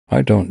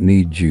I don't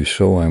need you,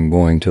 so I'm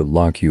going to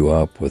lock you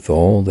up with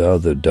all the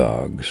other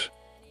dogs.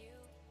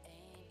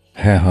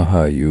 Ha ha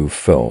ha, you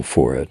fell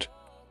for it.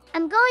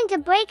 I'm going to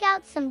break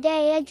out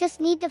someday. I just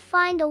need to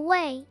find a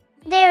way.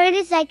 There it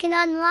is, I can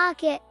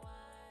unlock it.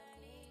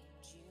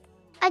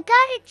 I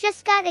got it,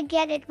 just gotta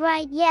get it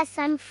right. Yes,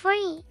 I'm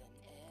free.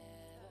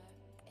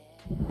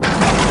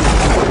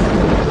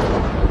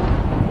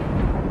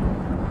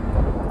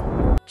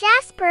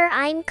 Jasper,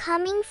 I'm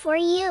coming for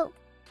you.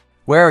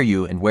 Where are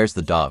you and where's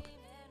the dog?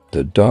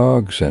 The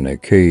dog's in a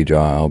cage.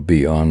 I'll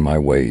be on my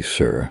way,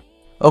 sir.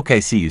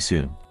 Okay, see you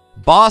soon.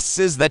 Boss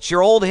says that's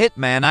your old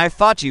hitman. I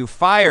thought you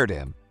fired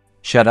him.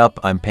 Shut up,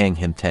 I'm paying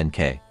him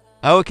 10K.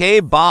 Okay,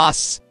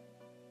 boss.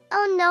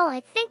 Oh no,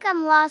 I think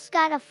I'm lost.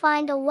 Gotta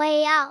find a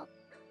way out.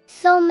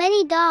 So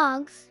many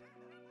dogs.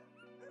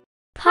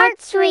 Part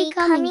 3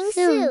 coming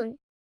soon.